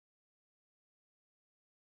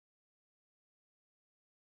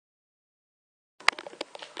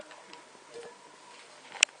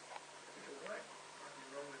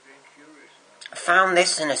found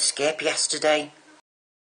this in a skip yesterday.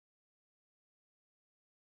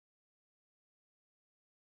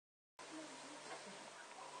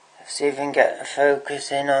 Let's see if we can get a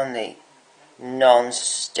focus in on the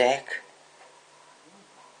non-stick.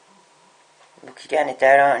 Look, you're getting it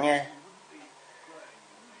there, aren't you?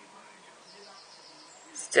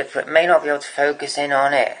 It's different. May not be able to focus in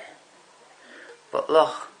on it, but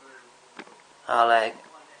look, I'll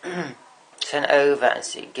turn it over and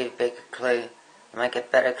see, give a bigger clue. I might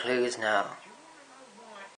get better clues now.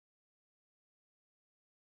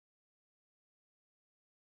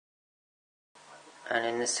 And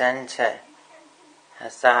in the centre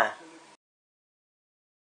has that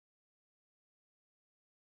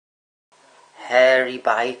hairy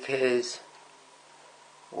bikers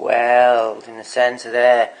weld in the centre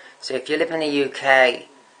there. So if you live in the UK,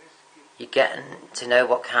 you're getting to know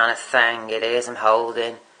what kind of thing it is I'm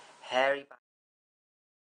holding. Hairy bikers.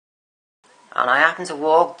 And I happened to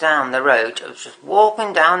walk down the road. I was just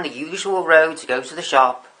walking down the usual road to go to the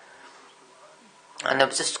shop, and there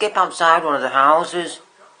was a skip outside one of the houses,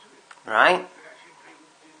 right?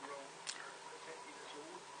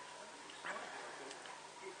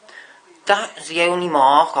 That is the only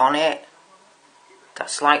mark on it.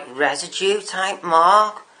 That's like residue type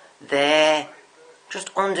mark there, just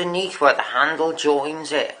underneath where the handle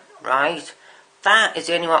joins it, right? That is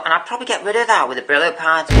the only one, and I'd probably get rid of that with a Brillo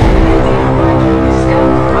pad.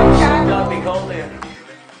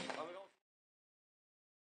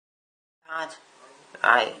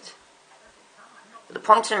 Right. But the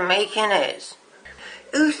point I'm making is,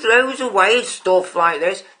 who throws away stuff like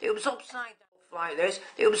this? It was upside down like this.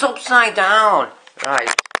 It was upside down. Right.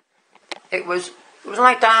 It was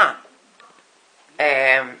like that.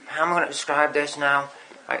 How am I going to describe this now?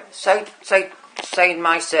 Right. Say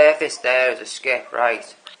my surface there is a skip,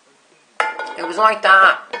 right? It was like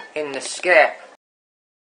that in the skip,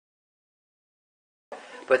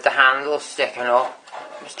 with the handle sticking up.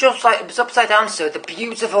 It was just like, it was upside down, so the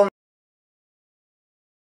beautiful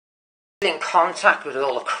in contact with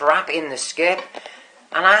all the crap in the skip,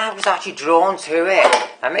 and I was actually drawn to it.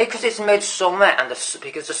 And maybe because it's midsummer and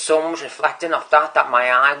because the sun was reflecting off that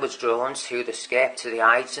my eye was drawn to the skip, to the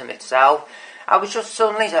item itself. I was just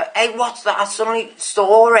suddenly like, hey, what's that? I suddenly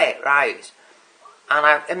saw it, right? And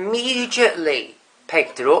I immediately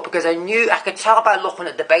picked it up because I could tell by looking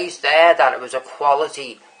at the base there that it was a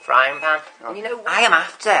quality frying pan. And you know, I am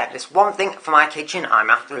after, this one thing for my kitchen I'm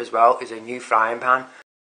after as well is a new frying pan.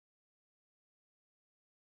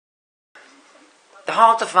 They're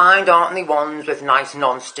hard to find, aren't they, ones with nice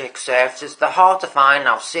non-stick surfaces? They're hard to find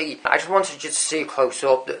now. See, I just wanted to see close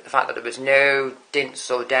up the fact that there was no dints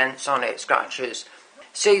or dents on it, scratches.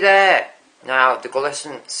 See there, now the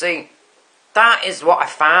glisten, see, that is what I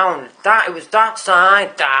found. It was that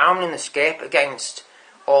side down in the skip against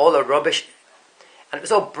all the rubbish. And it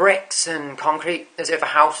was all bricks and concrete, as if a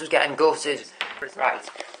house was getting gutted. Right, the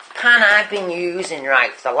pan I've been using,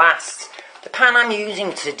 right, the pan I'm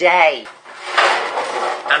using today,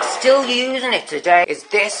 I'm still using it today, is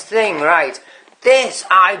this thing, right? This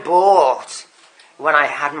I bought when I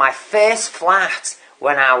had my first flat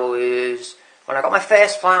when I got my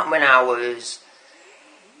first flat when I was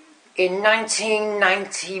in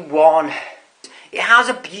 1991. It has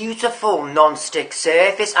a beautiful non-stick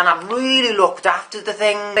surface, and I've really looked after the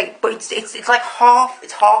thing. But it's like half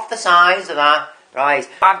the size of that, right?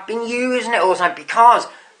 I've been using it all the time because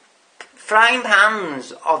frying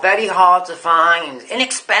pans are very hard to find.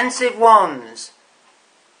 Inexpensive ones,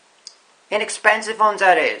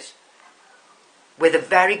 that is, with a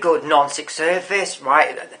very good non-stick surface,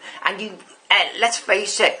 right? And let's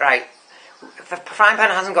face it, right? If a frying pan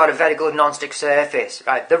hasn't got a very good non-stick surface,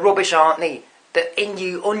 right, they're rubbish, aren't they? They're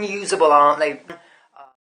unusable, aren't they?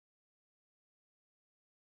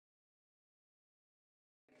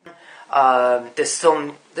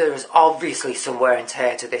 There's obviously some wear and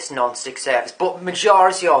tear to this non-stick surface, but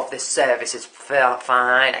majority of this surface is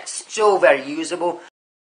fine. It's still very usable.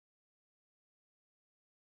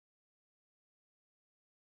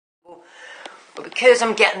 But because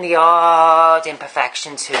I'm getting the odd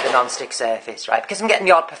imperfection to the non-stick surface, right? Because I'm getting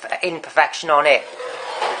the odd imperfection on it,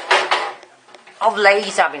 of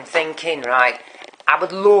late I've been thinking, right, I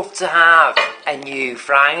would love to have a new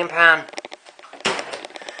frying pan.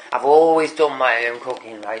 I've always done my own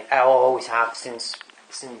cooking, right? I always have since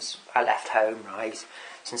I left home, right?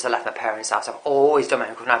 Since I left my parents' house, I've always done my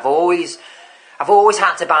own cooking. I've always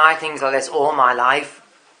had to buy things like this all my life.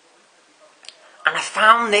 And I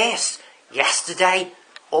found this yesterday,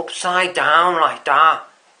 upside down like that,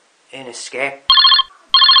 in a skip.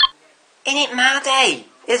 Isn't it mad, eh?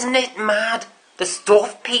 Isn't it mad? the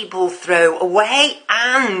stuff people throw away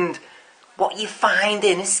and what you find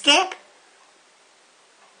in a skip.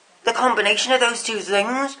 The combination of those two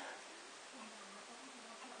things.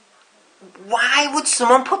 Why would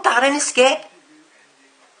someone put that in a skip?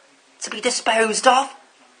 To be disposed of?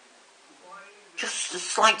 Just a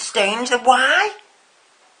slight stain. Why?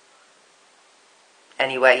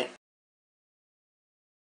 Anyway,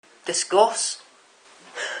 discuss.